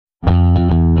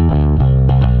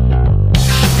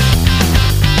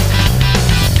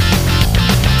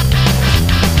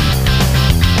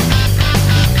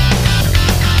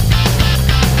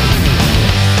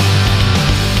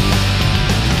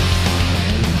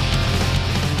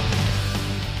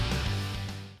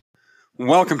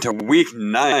Welcome to week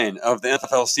 9 of the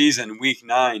NFL season, week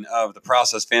 9 of the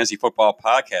Process Fantasy Football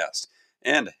Podcast,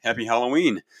 and happy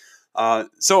Halloween. My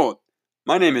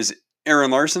name is Aaron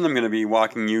Larson. I'm going to be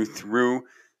walking you through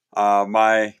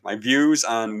my views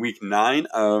on week 9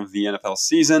 of the NFL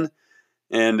season,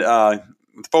 and the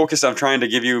focus of trying to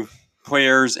give you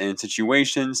players and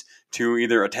situations to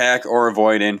either attack or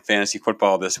avoid in fantasy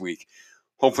football this week.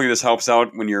 Hopefully this helps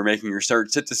out when you're making your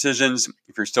start-sit decisions,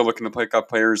 if you're still looking to pick up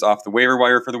players off the waiver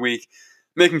wire for the week,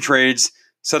 making trades,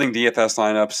 setting DFS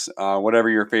lineups, whatever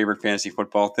your favorite fantasy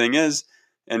football thing is,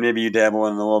 and maybe you dabble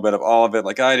in a little bit of all of it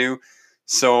like I do.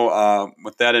 So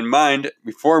with that in mind,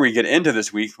 before we get into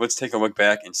this week, let's take a look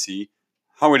back and see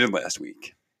how we did last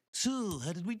week. So,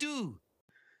 how did we do?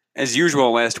 As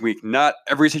usual last week, not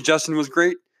every suggestion was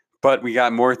great, but we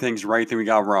got more things right than we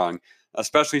got wrong.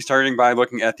 Especially starting by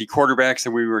looking at the quarterbacks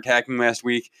that we were attacking last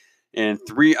week. And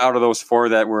 3 out of those 4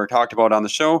 that were talked about on the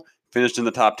show finished in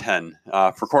the top 10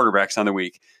 for quarterbacks on the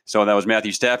week. So that was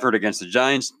Matthew Stafford against the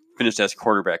Giants, finished as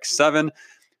quarterback 7.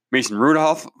 Mason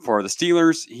Rudolph for the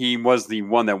Steelers, he was the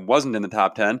one that wasn't in the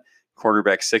top 10,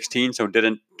 quarterback 16, so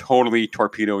didn't totally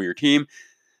torpedo your team.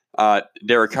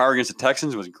 Derek Carr against the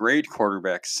Texans was great,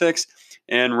 quarterback 6.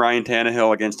 And Ryan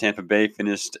Tannehill against Tampa Bay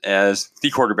finished as the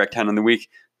quarterback 10 on the week.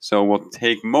 So we'll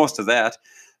take most of that.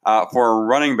 For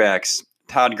running backs,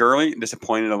 Todd Gurley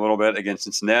disappointed a little bit against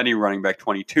Cincinnati, running back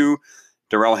 22.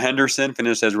 Darrell Henderson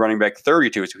finished as running back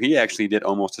 32, so he actually did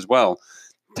almost as well.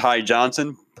 Ty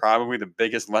Johnson, probably the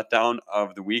biggest letdown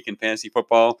of the week in fantasy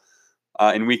football.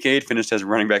 In week 8, finished as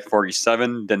running back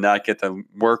 47, did not get the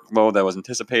workload that was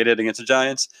anticipated against the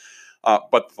Giants.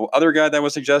 But the other guy that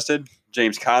was suggested,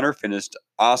 James Conner, finished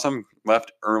awesome,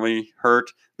 left early,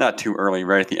 hurt. Not too early,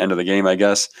 right at the end of the game, I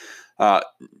guess.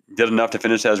 Did enough to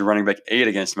finish as a running back 8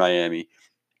 against Miami.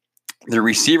 The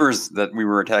receivers that we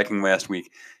were attacking last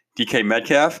week, DK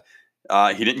Metcalf,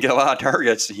 he didn't get a lot of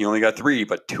targets. He only got 3,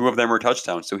 but 2 of them were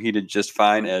touchdowns. So he did just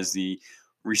fine as the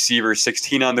receiver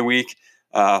 16 on the week.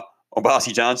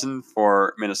 Obasi Johnson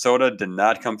for Minnesota did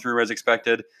not come through as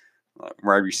expected.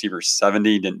 Wide receiver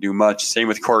 70 didn't do much. Same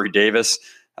with Corey Davis.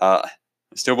 I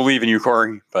still believe in you,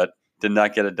 Corey, but did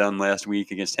not get it done last week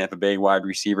against Tampa Bay, wide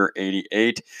receiver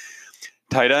 88.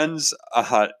 Tight ends,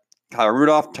 Kyle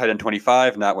Rudolph, tight end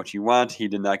 25, not what you want. He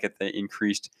did not get the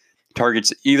increased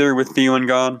targets either with Thielen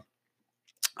gone.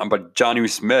 But Jonnu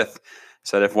Smith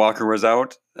said if Walker was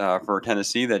out for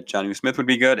Tennessee, that Jonnu Smith would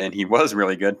be good, and he was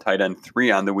really good, tight end 3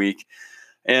 on the week.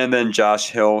 And then Josh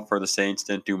Hill for the Saints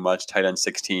didn't do much, tight end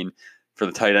 16 for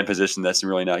the tight end position. That's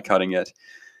really not cutting it.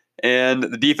 And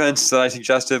the defense that I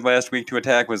suggested last week to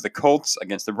attack was the Colts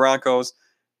against the Broncos.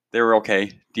 They were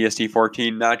okay. DST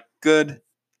 14, not good,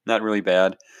 not really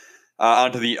bad.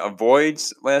 On to the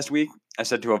avoids last week. I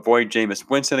said to avoid Jameis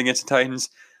Winston against the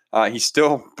Titans. He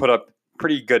still put up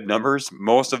pretty good numbers,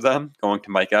 most of them going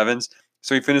to Mike Evans.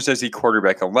 So he finished as the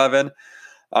quarterback 11.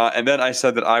 And then I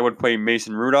said that I would play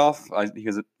Mason Rudolph. He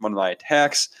was one of my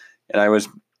attacks, and I was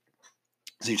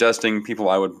suggesting people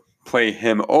I would play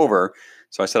him over.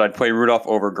 So I said I'd play Rudolph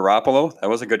over Garoppolo. That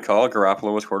was a good call.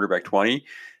 Garoppolo was quarterback 20.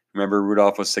 Remember,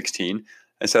 Rudolph was 16.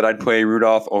 I said I'd play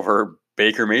Rudolph over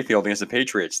Baker Mayfield against the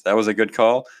Patriots. That was a good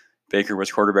call. Baker was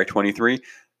quarterback 23.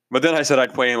 But then I said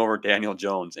I'd play him over Daniel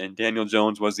Jones, and Daniel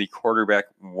Jones was the quarterback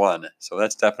 1. So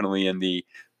that's definitely in the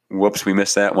whoops, we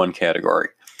missed that one category.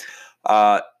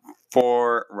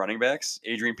 For running backs,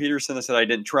 Adrian Peterson, I said I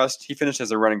didn't trust. He finished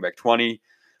as a running back 20,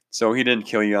 so he didn't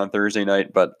kill you on Thursday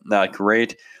night, but not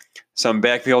great. Some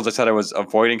backfields I said I was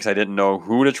avoiding because I didn't know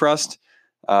who to trust.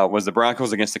 Was the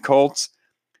Broncos against the Colts.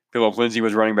 Phillip Lindsay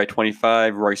was running back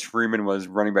 25. Royce Freeman was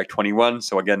running back 21.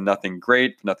 So again, nothing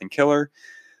great, nothing killer.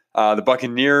 The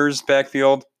Buccaneers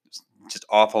backfield, just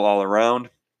awful all around.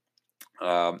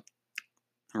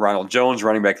 Ronald Jones,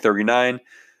 running back 39.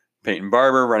 Peyton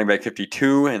Barber, running back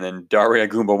 52, and then Daria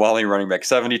Gumbawali, running back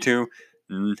 72.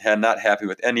 Not happy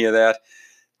with any of that.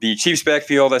 The Chiefs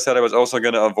backfield, I said I was also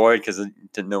going to avoid because I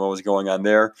didn't know what was going on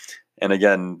there. And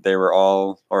again, they were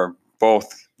all, or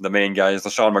both, the main guys.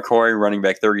 LaShawn McCoy, running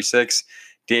back 36.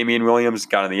 Damian Williams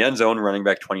got in the end zone, running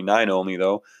back 29 only,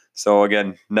 though. So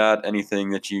again, not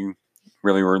anything that you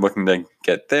really were looking to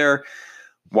get there.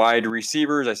 Wide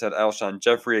receivers, I said Alshon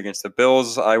Jeffrey against the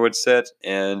Bills I would sit,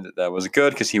 and that was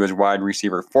good because he was wide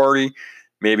receiver 40.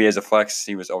 Maybe as a flex,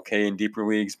 he was okay in deeper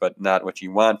leagues, but not what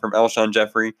you want from Alshon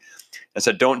Jeffrey. I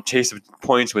said don't chase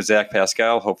points with Zach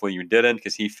Pascal. Hopefully you didn't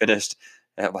because he finished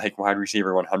at like wide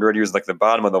receiver 100. He was like the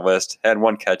bottom of the list, had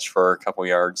 1 catch for a couple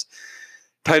yards.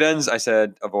 Tight ends, I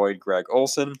said avoid Greg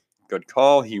Olsen. Good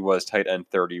call. He was tight end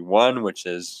 31, which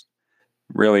is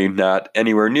really not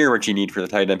anywhere near what you need for the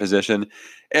tight end position.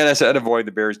 And I said avoid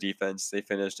the Bears defense. They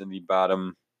finished in the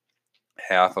bottom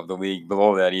half of the league,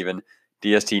 below that even.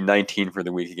 DST 19 for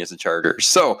the week against the Chargers.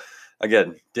 So,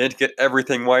 again, didn't get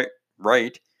everything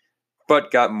right, but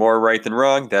got more right than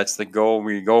wrong. That's the goal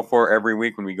we go for every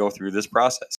week when we go through this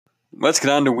process. Let's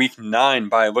get on to week 9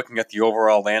 by looking at the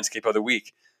overall landscape of the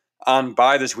week. On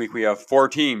bye this week, we have 4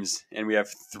 teams, and we have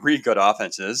 3 good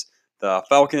offenses. The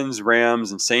Falcons,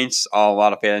 Rams, and Saints, all a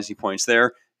lot of fantasy points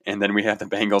there. And then we have the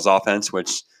Bengals offense,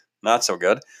 which not so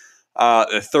good.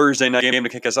 The Thursday night game to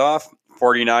kick us off,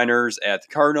 49ers at the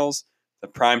Cardinals. The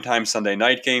primetime Sunday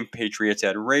night game, Patriots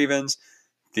at Ravens.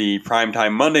 The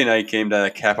primetime Monday night game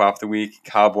to cap off the week,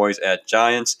 Cowboys at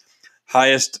Giants.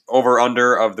 Highest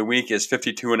over-under of the week is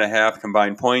 52.5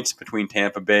 combined points between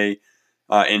Tampa Bay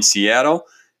and Seattle.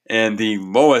 And the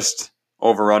lowest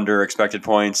over-under expected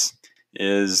points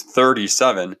is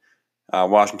 37,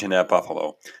 Washington at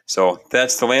Buffalo. So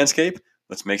that's the landscape.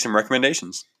 Let's make some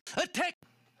recommendations. Attack!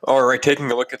 All right, taking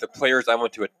a look at the players I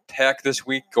want to attack this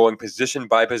week, going position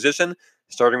by position,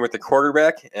 starting with the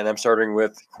quarterback, and I'm starting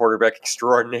with quarterback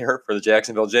extraordinaire for the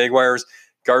Jacksonville Jaguars,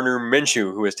 Gardner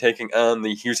Minshew, who is taking on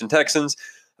the Houston Texans.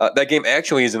 That game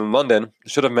actually is in London. I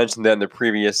should have mentioned that in the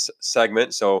previous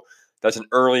segment, so that's an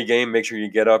early game. Make sure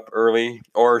you get up early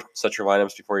or set your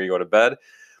lineups before you go to bed.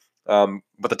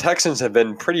 But the Texans have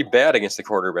been pretty bad against the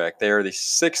quarterback. They are the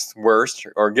 6th worst,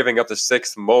 or giving up the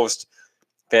 6th most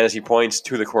fantasy points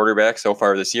to the quarterback so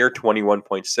far this year,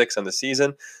 21.6 on the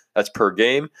season. That's per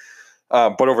game.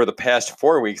 But over the past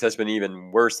 4 weeks, that's been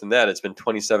even worse than that. It's been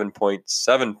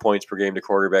 27.7 points per game to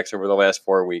quarterbacks over the last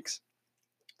 4 weeks.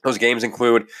 Those games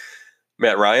include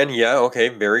Matt Ryan. Yeah, okay,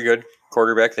 very good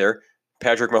quarterback there.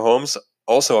 Patrick Mahomes,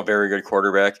 also a very good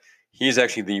quarterback. He's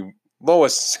actually the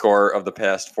lowest score of the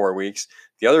past 4 weeks.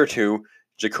 The other two,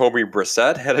 Jacoby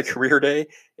Brissett had a career day,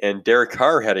 and Derek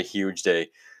Carr had a huge day.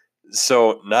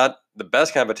 So not the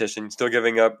best competition, still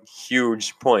giving up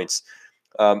huge points.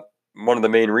 One of the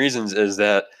main reasons is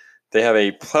that they have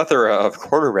a plethora of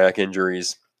quarterback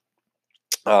injuries.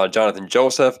 Jonathan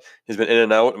Joseph has been in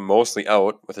and out, mostly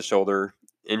out with a shoulder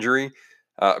injury.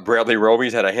 Bradley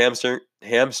Roby's had a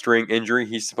hamstring injury.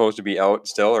 He's supposed to be out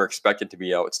still, or expected to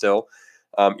be out still.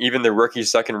 Even the rookie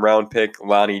second-round pick,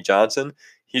 Lonnie Johnson,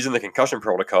 he's in the concussion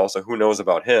protocol, so who knows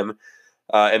about him.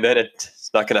 And then it's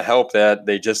not going to help that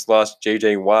they just lost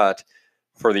J.J. Watt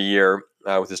for the year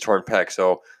with his torn pec.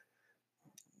 So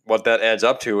what that adds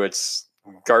up to, it's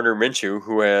Gardner Minshew,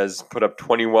 who has put up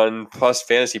 21-plus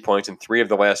fantasy points in 3 of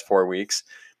the last 4 weeks.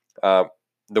 The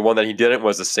one that he didn't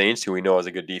was the Saints, who we know has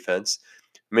a good defense.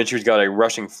 Minshew's got a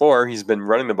rushing floor. He's been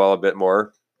running the ball a bit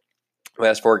more.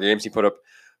 Last 4 games, he put up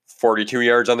 42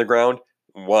 yards on the ground.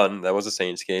 That was a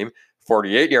Saints game.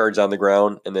 48 yards on the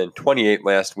ground, and then 28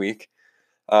 last week.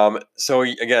 So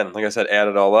again, like I said, add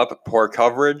it all up. Poor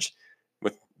coverage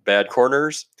with bad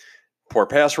corners, poor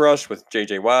pass rush with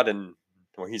J.J. Watt, and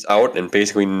he's out and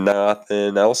basically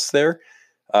nothing else there.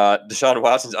 Deshaun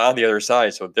Watson's on the other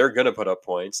side, so they're going to put up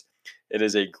points. It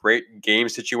is a great game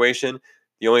situation.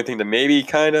 The only thing to maybe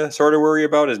kind of sort of worry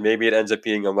about is maybe it ends up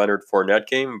being a Leonard Fournette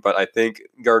game, but I think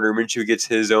Gardner Minshew gets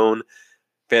his own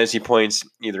fantasy points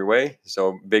either way.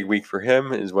 So big week for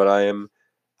him is what I'm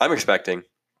expecting.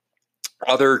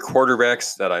 Other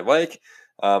quarterbacks that I like,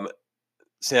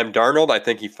 Sam Darnold, I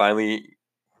think he finally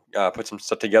put some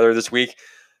stuff together this week,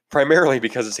 primarily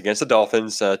because it's against the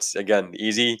Dolphins. It's, again,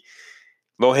 easy,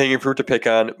 low-hanging fruit to pick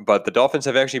on, but the Dolphins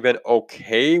have actually been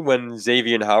okay when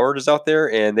Xavier Howard is out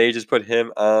there, and they just put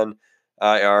him on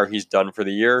IR. He's done for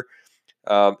the year.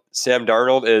 Sam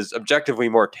Darnold is objectively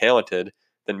more talented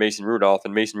than Mason Rudolph,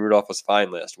 and Mason Rudolph was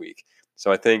fine last week.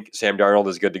 So I think Sam Darnold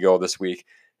is good to go this week.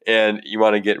 And you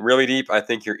want to get really deep, I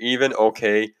think you're even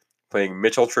okay playing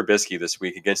Mitchell Trubisky this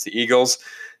week against the Eagles.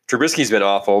 Trubisky's been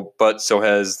awful, but so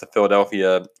has the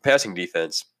Philadelphia passing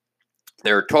defense.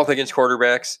 They're 12th against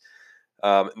quarterbacks.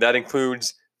 That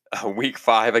includes week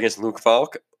 5 against Luke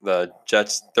Falk, the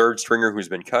Jets' third stringer who's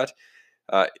been cut.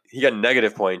 He got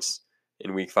negative points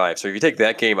in week 5. So if you take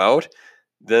that game out,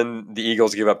 then the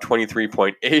Eagles give up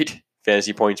 23.8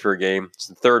 fantasy points per game. It's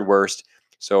the 3rd worst.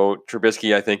 So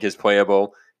Trubisky, I think, is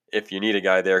playable. If you need a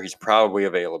guy there, he's probably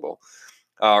available.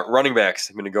 Running backs.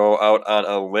 I'm going to go out on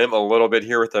a limb a little bit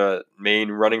here with the main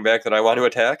running back that I want to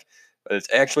attack. But it's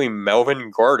actually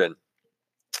Melvin Gordon.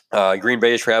 Green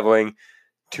Bay is traveling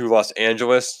to Los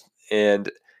Angeles, and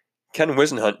Ken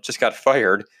Whisenhunt just got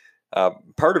fired.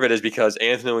 Part of it is because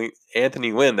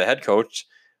Anthony Lynn, the head coach,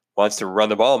 wants to run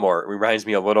the ball more. It reminds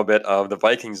me a little bit of the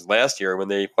Vikings last year when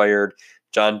they fired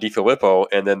John DeFilippo,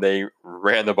 and then they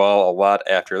ran the ball a lot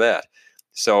after that.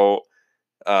 So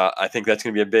I think that's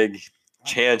going to be a big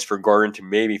chance for Gordon to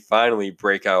maybe finally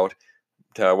break out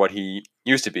to what he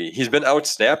used to be. He's been out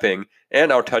snapping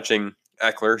and out touching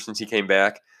Eckler since he came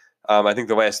back. I think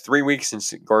the last 3 weeks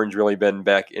since Gordon's really been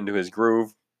back into his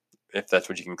groove, if that's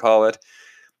what you can call it.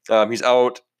 He's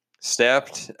out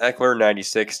snapped Eckler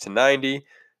 96-90.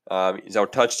 He's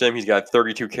out touched him. He's got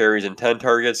 32 carries and 10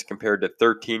 targets compared to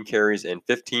 13 carries and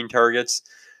 15 targets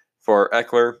for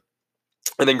Eckler.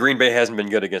 And then Green Bay hasn't been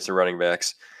good against the running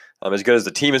backs. As good as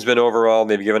the team has been overall,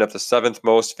 they've given up the 7th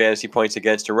most fantasy points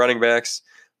against the running backs,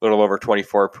 a little over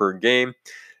 24 per game,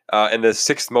 and the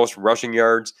 6th most rushing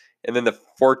yards, and then the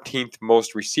 14th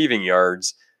most receiving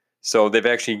yards. So they've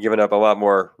actually given up a lot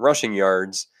more rushing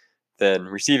yards than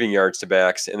receiving yards to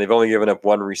backs, and they've only given up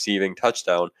 1 receiving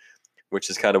touchdown,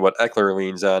 which is kind of what Eckler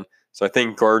leans on. So I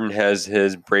think Gordon has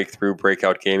his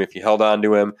breakout game. If you held on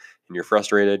to him and you're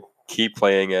frustrated, keep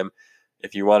playing him.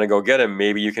 If you want to go get him,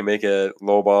 maybe you can make a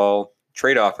low ball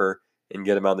trade offer and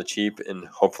get him on the cheap, and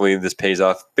hopefully this pays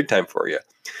off big time for you.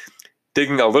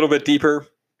 Digging a little bit deeper,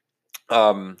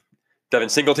 Devin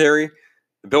Singletary,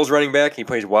 the Bills running back, he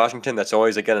plays Washington. That's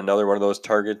always, again, another one of those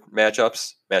target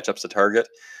matchups to target.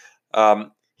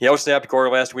 He outsnapped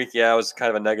Gore last week. Yeah, it was kind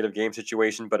of a negative game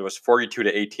situation, but it was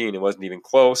 42-18. It wasn't even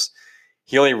close.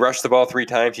 He only rushed the ball 3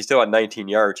 times. He's still at 19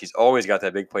 yards. He's always got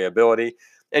that big playability,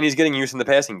 and he's getting used in the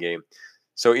passing game.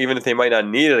 So even if they might not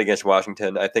need it against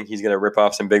Washington, I think he's going to rip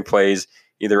off some big plays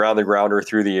either on the ground or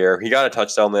through the air. He got a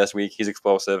touchdown last week. He's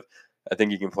explosive. I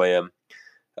think you can play him.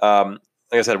 Like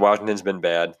I said, Washington's been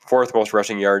bad. 4th most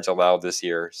rushing yards allowed this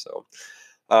year. So,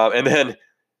 and then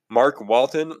Mark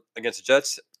Walton against the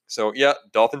Jets. So yeah,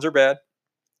 Dolphins are bad,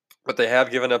 but they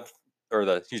have given up,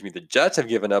 the Jets have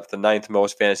given up the 9th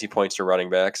most fantasy points to running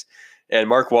backs, and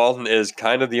Mark Walton is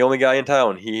kind of the only guy in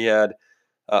town. He had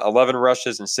 11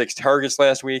 rushes and 6 targets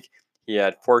last week. He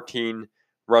had 14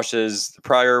 rushes the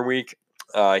prior week.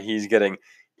 He's getting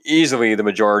easily the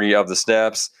majority of the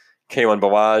snaps. Kalen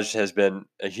Ballage has been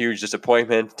a huge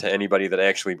disappointment to anybody that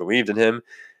actually believed in him.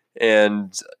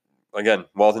 And again,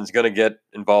 Walton's going to get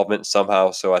involvement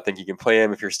somehow, so I think you can play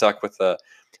him if you're stuck with the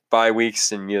bye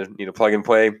weeks and you need a plug and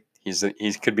play.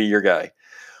 He could be your guy.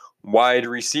 Wide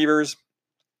receivers,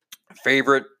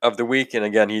 favorite of the week, and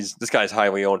again, this guy's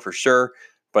highly owned for sure.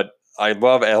 But I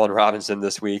love Allen Robinson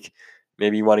this week.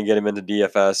 Maybe you want to get him into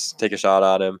DFS, take a shot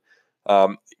on him.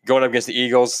 Going up against the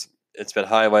Eagles, it's been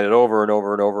highlighted over and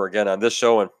over and over again on this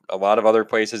show and a lot of other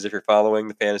places if you're following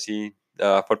the fantasy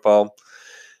football.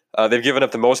 They've given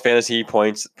up the most fantasy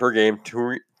points per game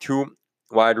to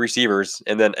wide receivers,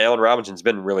 and then Allen Robinson's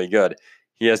been really good.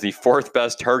 He has the 4th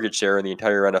best target share in the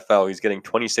entire NFL. He's getting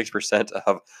 26%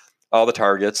 of all the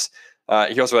targets.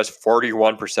 He also has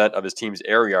 41% of his team's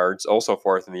air yards, also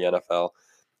 4th in the NFL.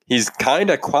 He's kind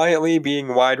of quietly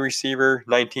being wide receiver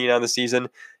 19 on the season.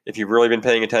 If you've really been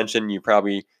paying attention, you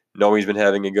probably know he's been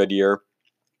having a good year.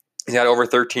 He's got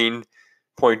he's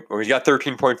got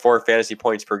 13.4 fantasy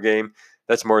points per game.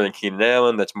 That's more than Keenan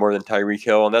Allen. That's more than Tyreek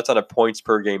Hill, and that's on a points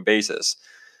per game basis.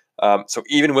 So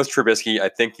even with Trubisky, I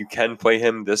think you can play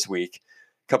him this week.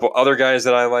 A couple other guys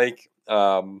that I like,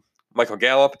 Michael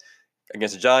Gallup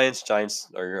against the Giants. Giants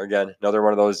are, again, another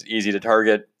one of those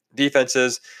easy-to-target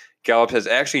defenses. Gallup has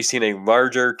actually seen a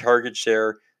larger target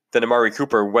share than Amari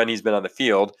Cooper when he's been on the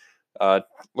field.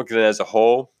 Looking at it as a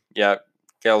whole, yeah,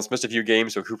 Gallup's missed a few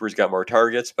games, so Cooper's got more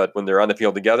targets, but when they're on the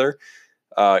field together,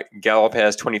 Gallup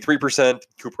has 23%,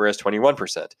 Cooper has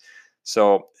 21%.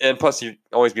 So, and plus you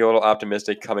always be a little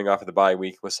optimistic coming off of the bye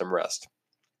week with some rest.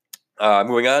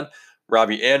 Moving on,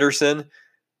 Robbie Anderson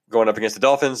going up against the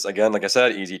Dolphins. Again, like I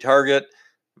said, easy target.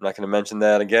 I'm not going to mention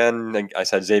that again. I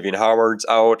said Xavier Howard's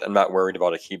out. I'm not worried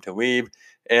about Aqib Talib.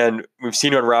 And we've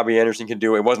seen what Robbie Anderson can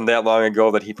do. It wasn't that long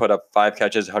ago that he put up 5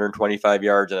 catches, 125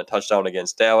 yards, and a touchdown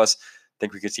against Dallas. I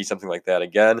think we could see something like that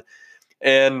again.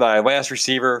 And my last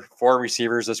receiver, 4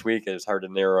 receivers this week. It's hard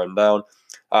to narrow them down.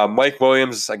 Mike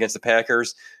Williams against the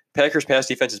Packers. Packers' pass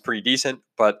defense is pretty decent,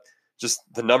 but just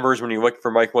the numbers when you look for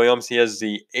Mike Williams, he has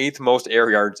the 8th most air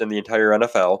yards in the entire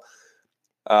NFL,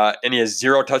 and he has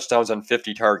 0 touchdowns on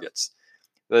 50 targets.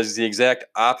 That is the exact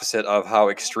opposite of how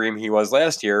extreme he was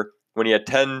last year when he had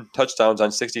 10 touchdowns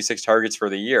on 66 targets for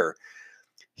the year.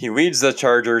 He leads the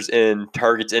Chargers in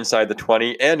targets inside the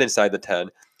 20 and inside the 10.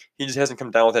 He just hasn't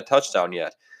come down with that touchdown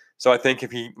yet. So I think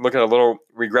if you look at a little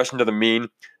regression to the mean,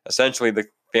 essentially the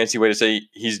fancy way to say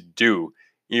he's due.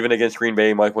 Even against Green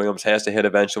Bay, Mike Williams has to hit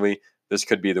eventually. This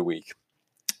could be the week.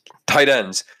 Tight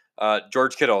ends.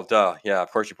 George Kittle, duh. Yeah,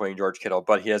 of course you're playing George Kittle,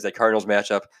 but he has that Cardinals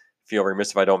matchup. Feel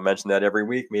remiss if I don't mention that every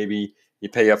week. Maybe you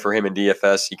pay up for him in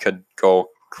DFS. He could go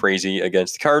crazy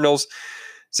against the Cardinals.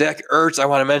 Zach Ertz, I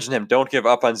want to mention him. Don't give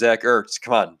up on Zach Ertz.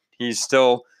 Come on. He's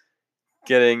still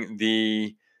getting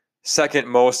the second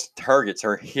most targets,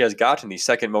 or he has gotten the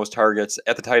second most targets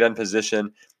at the tight end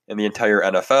position in the entire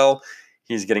NFL.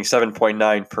 He's getting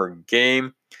 7.9 per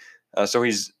game. So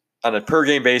he's on a per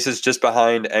game basis just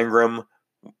behind Engram,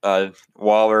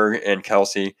 Waller, and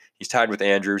Kelsey. He's tied with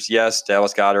Andrews. Yes,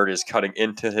 Dallas Goedert is cutting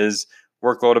into his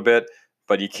workload a bit,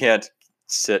 but you can't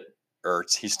sit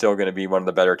Ertz. He's still going to be one of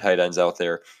the better tight ends out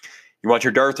there. You want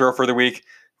your dart throw for the week?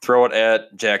 Throw it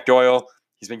at Jack Doyle.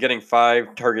 He's been getting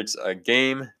 5 targets a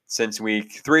game since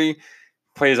week 3.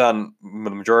 Plays on the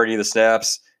majority of the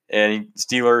snaps, and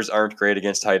Steelers aren't great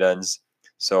against tight ends.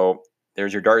 So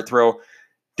there's your dart throw.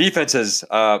 Defenses.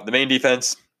 The main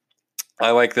defense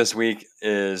I like this week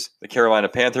is the Carolina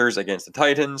Panthers against the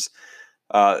Titans.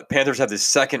 Panthers have the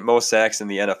second most sacks in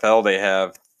the NFL. They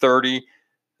have 30.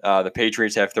 The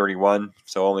Patriots have 31,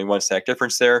 so only 1 sack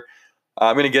difference there.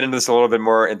 I'm going to get into this a little bit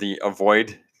more in the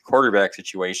avoid quarterback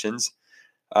situations.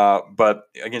 But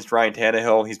against Ryan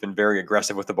Tannehill, he's been very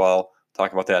aggressive with the ball.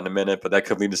 Talk about that in a minute, but that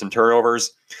could lead to some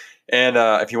turnovers. And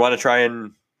if you want to try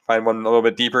and find one a little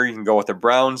bit deeper, you can go with the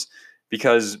Browns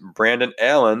because Brandon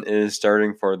Allen is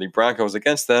starting for the Broncos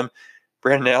against them.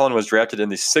 Brandon Allen was drafted in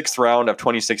the 6th round of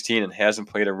 2016 and hasn't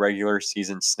played a regular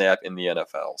season snap in the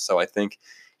NFL. So I think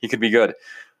he could be good.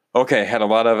 Okay, had a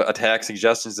lot of attack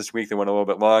suggestions this week that went a little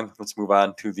bit long. Let's move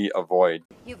on to the avoid.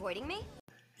 You avoiding me?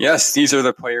 Yes, these are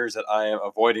the players that I am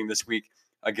avoiding this week.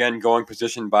 Again, going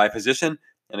position by position,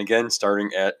 and again,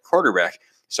 starting at quarterback.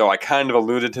 So I kind of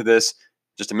alluded to this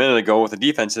just a minute ago with the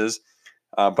defenses,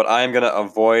 but I am going to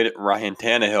avoid Ryan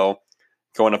Tannehill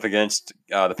going up against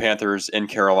the Panthers in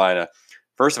Carolina.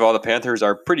 First of all, the Panthers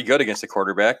are pretty good against the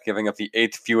quarterback, giving up the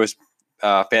 8th fewest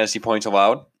fantasy points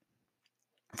allowed,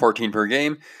 14 per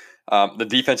game. The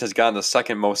defense has gotten the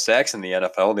second most sacks in the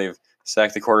NFL. They've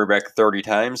sacked the quarterback 30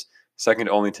 times, second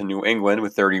only to New England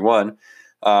with 31.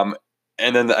 And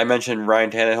then I mentioned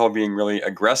Ryan Tannehill being really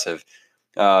aggressive.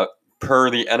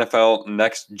 Per the NFL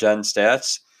Next Gen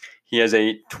stats, he has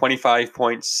a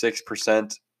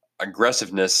 25.6%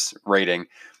 aggressiveness rating,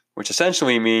 which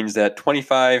essentially means that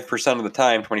 25% of the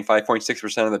time,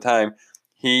 25.6% of the time,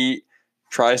 he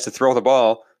tries to throw the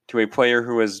ball to a player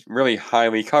who is really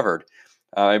highly covered.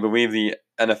 I believe the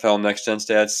NFL Next Gen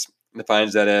Stats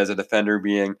defines that as a defender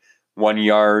being 1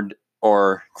 yard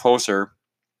or closer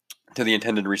to the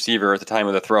intended receiver at the time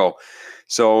of the throw.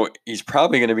 So he's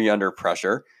probably going to be under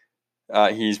pressure.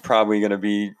 He's probably going to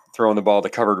be throwing the ball to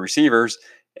covered receivers,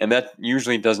 and that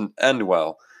usually doesn't end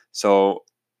well. So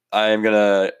I am going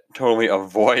to totally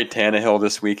avoid Tannehill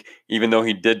this week, even though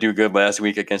he did do good last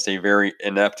week against a very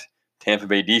inept Tampa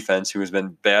Bay defense who has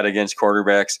been bad against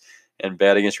quarterbacks and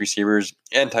bad against receivers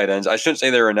and tight ends. I shouldn't say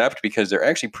they're inept because they're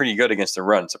actually pretty good against the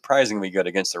run, surprisingly good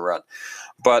against the run.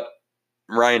 But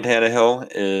Ryan Tannehill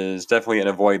is definitely an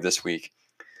avoid this week.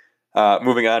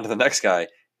 Moving on to the next guy,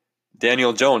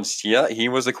 Daniel Jones. Yeah, he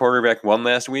was the quarterback 1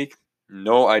 last week.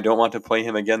 No, I don't want to play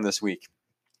him again this week.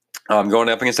 Going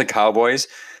up against the Cowboys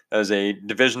as a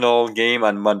divisional game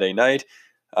on Monday night.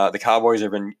 The Cowboys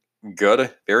have been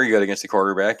good, very good against the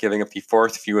quarterback, giving up the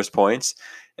 4th fewest points.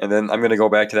 And then I'm going to go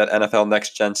back to that NFL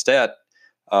Next Gen stat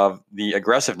of the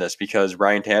aggressiveness because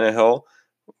Ryan Tannehill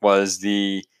was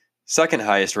the 2nd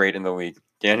highest rate in the league.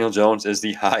 Daniel Jones is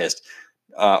the highest.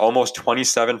 Almost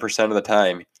 27% of the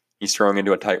time he's throwing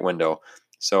into a tight window.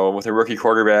 So with a rookie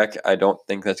quarterback, I don't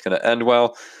think that's going to end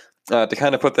well. To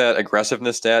kind of put that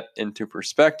aggressiveness stat into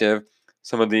perspective,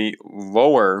 some of the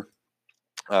lower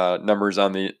numbers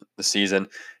on the season,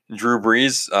 Drew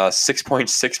Brees,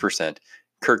 6.6%.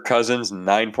 Kirk Cousins,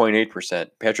 9.8%.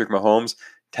 Patrick Mahomes,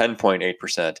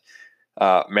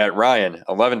 10.8%. Matt Ryan,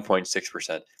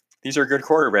 11.6%. These are good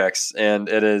quarterbacks, and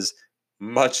it is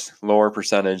much lower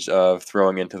percentage of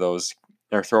throwing into those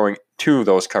or throwing to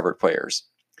those covered players.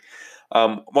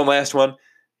 One last one,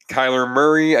 Kyler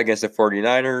Murray against the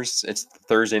 49ers. It's the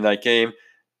Thursday night game.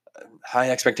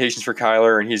 High expectations for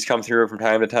Kyler, and he's come through from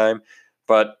time to time.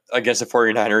 But against the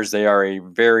 49ers, they are a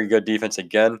very good defense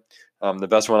again. The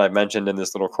best one I've mentioned in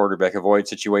this little quarterback avoid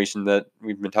situation that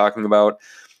we've been talking about.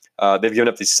 They've given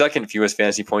up the 2nd fewest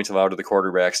fantasy points allowed to the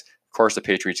quarterbacks. Of course, the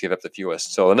Patriots give up the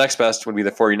fewest. So the next best would be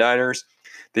the 49ers.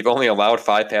 They've only allowed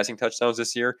 5 passing touchdowns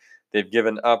this year. They've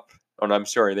given up,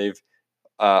 they've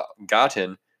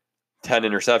gotten 10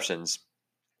 interceptions.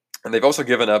 And they've also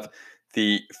given up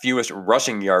the fewest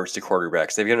rushing yards to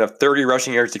quarterbacks. They've given up 30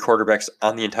 rushing yards to quarterbacks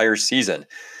on the entire season.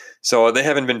 So they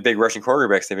haven't been big rushing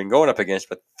quarterbacks they've been going up against,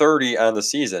 but 30 on the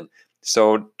season.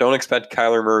 So don't expect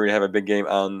Kyler Murray to have a big game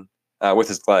on with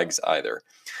his legs either.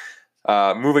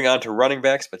 Moving on to running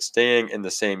backs, but staying in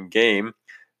the same game,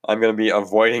 I'm going to be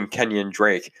avoiding Kenyon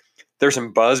Drake. There's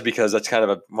some buzz because that's kind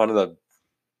of one of the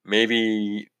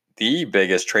maybe the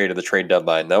biggest trade of the trade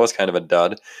deadline. That was kind of a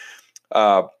dud.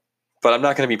 But I'm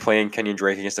not going to be playing Kenyon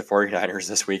Drake against the 49ers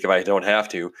this week if I don't have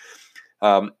to.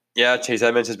 Chase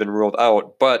Edmonds has been ruled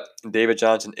out, but David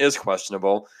Johnson is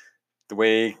questionable. The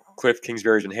way Cliff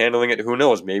Kingsbury's been handling it, who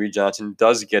knows? Maybe Johnson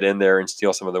does get in there and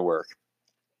steal some of the work.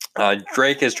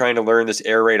 Drake is trying to learn this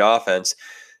air raid offense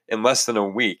in less than a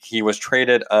week. He was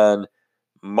traded on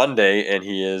Monday, and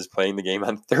he is playing the game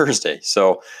on Thursday.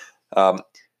 So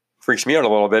freaks me out a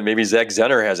little bit. Maybe Zach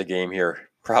Zenner has a game here.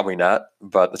 Probably not,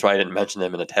 but that's why I didn't mention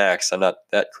him in attacks. I'm not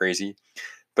that crazy.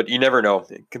 But you never know.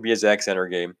 It could be a Zach Zenner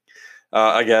game.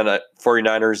 Again,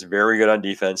 49ers, very good on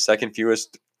defense. Second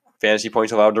fewest fantasy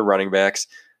points allowed to running backs.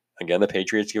 Again, the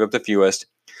Patriots give up the fewest.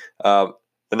 The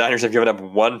Niners have given up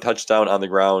one touchdown on the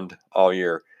ground all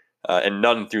year and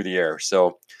none through the air.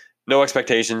 So no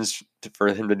expectations for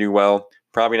him to do well.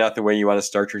 Probably not the way you want to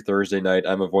start your Thursday night.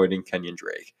 I'm avoiding Kenyon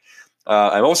Drake.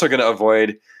 I'm also going to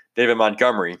avoid David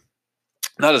Montgomery.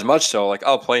 Not as much so. Like,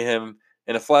 I'll play him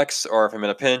in a flex or if I'm in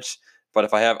a pinch. But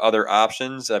if I have other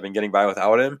options, I've been getting by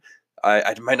without him.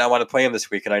 I might not want to play him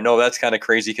this week. And I know that's kind of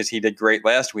crazy because he did great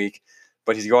last week.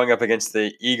 But he's going up against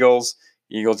the Eagles.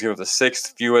 Eagles give up the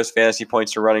sixth fewest fantasy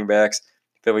points to running backs.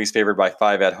 Philly's favored by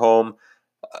 5 at home.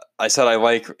 I said I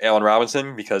like Allen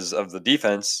Robinson because of the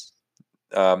defense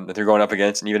that they're going up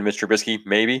against, and even Mitch Trubisky,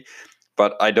 maybe.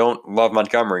 But I don't love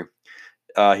Montgomery.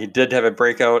 He did have a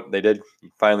breakout. They did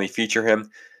finally feature him.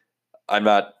 I'm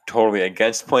not totally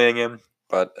against playing him,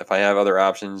 but if I have other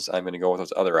options, I'm going to go with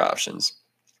those other options.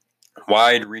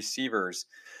 Wide receivers.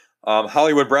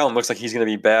 Hollywood Brown looks like he's going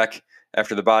to be back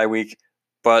after the bye week,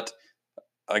 but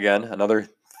again, another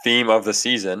theme of the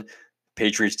season.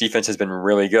 Patriots defense has been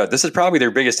really good. This is probably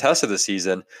their biggest test of the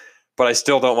season, but I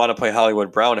still don't want to play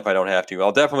Hollywood Brown if I don't have to.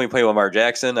 I'll definitely play Lamar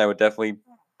Jackson. I would definitely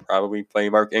probably play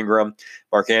Mark Ingram,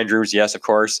 Mark Andrews, yes, of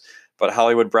course. But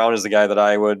Hollywood Brown is the guy that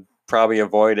I would probably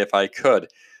avoid if I could.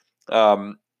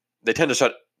 They tend to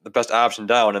shut the best option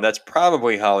down, and that's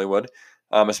probably Hollywood,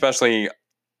 especially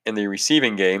in the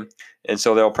receiving game. And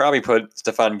so they'll probably put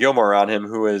Stephon Gilmore on him,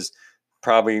 who is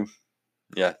probably,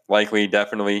 likely,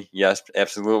 definitely, yes,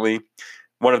 absolutely,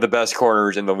 one of the best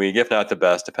corners in the league, if not the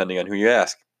best, depending on who you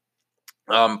ask.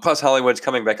 Plus, Hollywood's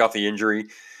coming back off the injury.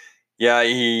 Yeah,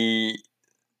 he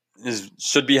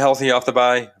should be healthy off the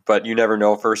bye, but you never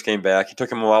know. First game back. It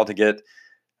took him a while to get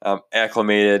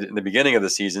acclimated in the beginning of the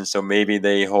season, so maybe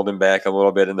they hold him back a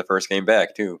little bit in the first game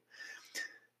back, too.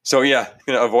 So, yeah,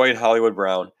 going to avoid Hollywood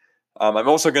Brown. I'm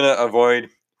also going to avoid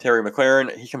Terry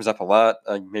McLaurin. He comes up a lot.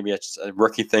 Maybe it's a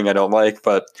rookie thing I don't like,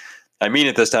 but I mean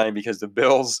it this time because the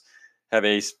Bills have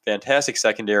a fantastic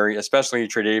secondary, especially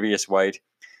Tre'Davious White.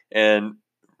 And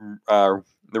the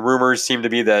rumors seem to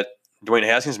be that Dwayne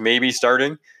Haskins may be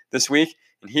starting this week,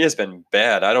 and he has been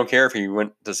bad. I don't care if he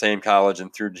went to the same college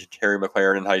and threw Terry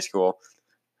McLaurin in high school.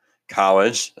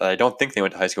 College. I don't think they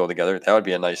went to high school together. That would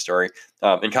be a nice story.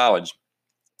 In college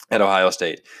at Ohio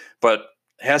State. But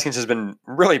Haskins has been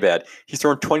really bad. He's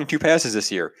thrown 22 passes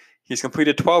this year. He's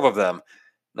completed 12 of them.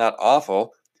 Not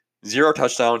awful. 0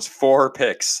 touchdowns, 4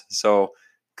 picks. So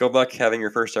good luck having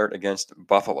your first start against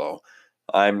Buffalo.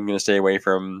 I'm going to stay away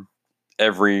from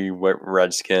every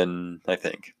Redskin, I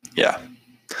think. Yeah.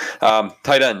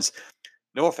 Tight ends.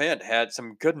 Noah Fant had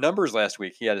some good numbers last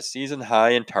week. He had a season high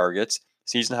in targets,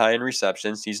 season high in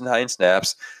receptions, season high in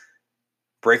snaps.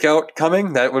 Breakout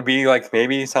coming? That would be like,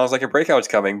 maybe sounds like a breakout's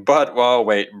coming. But, well,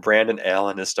 wait, Brandon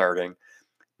Allen is starting.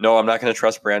 No, I'm not going to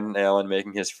trust Brandon Allen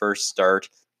making his first start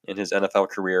in his NFL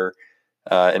career.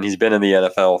 And he's been in the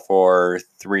NFL for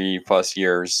 3+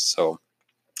 years. So,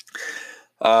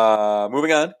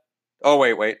 moving on. Oh,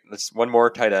 wait. Let's one more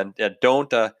tight end. Yeah,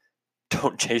 don't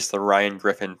chase the Ryan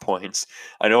Griffin points.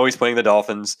 I know he's playing the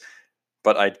Dolphins,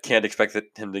 but I can't expect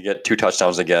him to get 2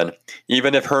 touchdowns again.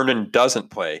 Even if Herndon doesn't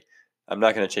play, I'm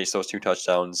not going to chase those 2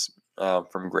 touchdowns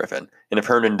from Griffin. And if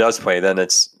Herndon does play, then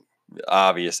it's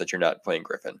obvious that you're not playing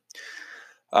Griffin.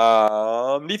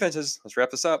 Defenses. Let's wrap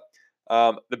this up.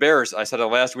 The Bears. I said it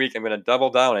last week. I'm going to double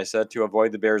down. I said to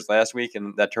avoid the Bears last week,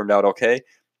 and that turned out okay.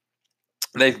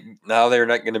 Now they are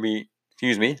going to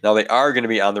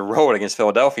be on the road against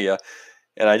Philadelphia.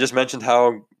 And I just mentioned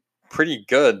how pretty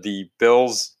good the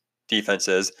Bills defense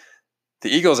is. The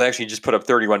Eagles actually just put up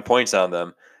 31 points on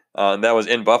them. And that was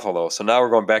in Buffalo. So now we're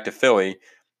going back to Philly,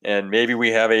 and maybe we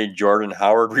have a Jordan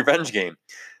Howard revenge game.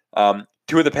 2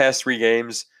 of the past 3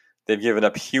 games, they've given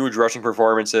up huge rushing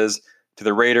performances to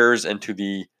the Raiders and to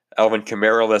the Alvin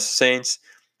Kamara-less Saints.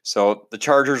 So the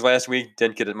Chargers last week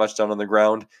didn't get it much done on the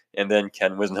ground, and then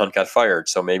Ken Whisenhunt got fired.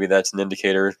 So maybe that's an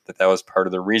indicator that that was part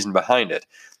of the reason behind it.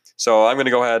 So I'm going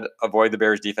to go ahead, avoid the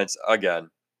Bears defense again.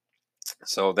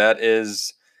 So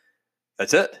that's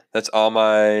it. That's all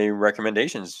my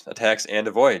recommendations, attacks and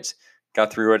avoids.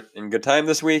 Got through it in good time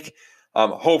this week.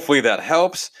 Hopefully that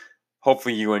helps.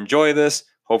 Hopefully you enjoy this.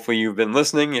 Hopefully you've been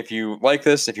listening. If you like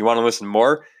this, if you want to listen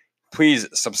more, please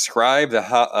subscribe.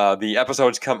 The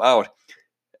episodes come out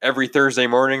every Thursday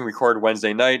morning, record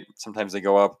Wednesday night. Sometimes they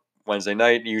go up Wednesday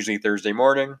night, usually Thursday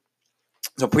morning.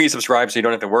 So please subscribe so you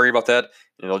don't have to worry about that,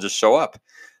 and it'll just show up.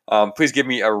 Please give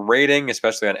me a rating,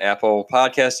 especially on Apple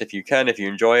Podcasts if you can, if you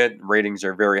enjoy it. Ratings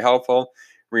are very helpful.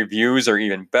 Reviews are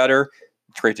even better.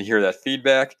 It's great to hear that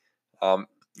feedback.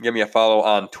 Give me a follow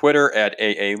on Twitter at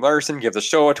AA Larson. Give the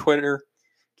show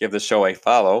a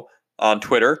follow on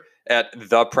Twitter at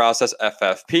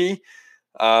TheProcessFFP.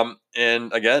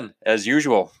 And again, as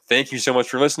usual, thank you so much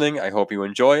for listening. I hope you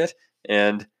enjoy it,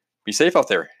 and be safe out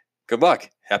there. Good luck.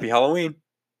 Happy Halloween.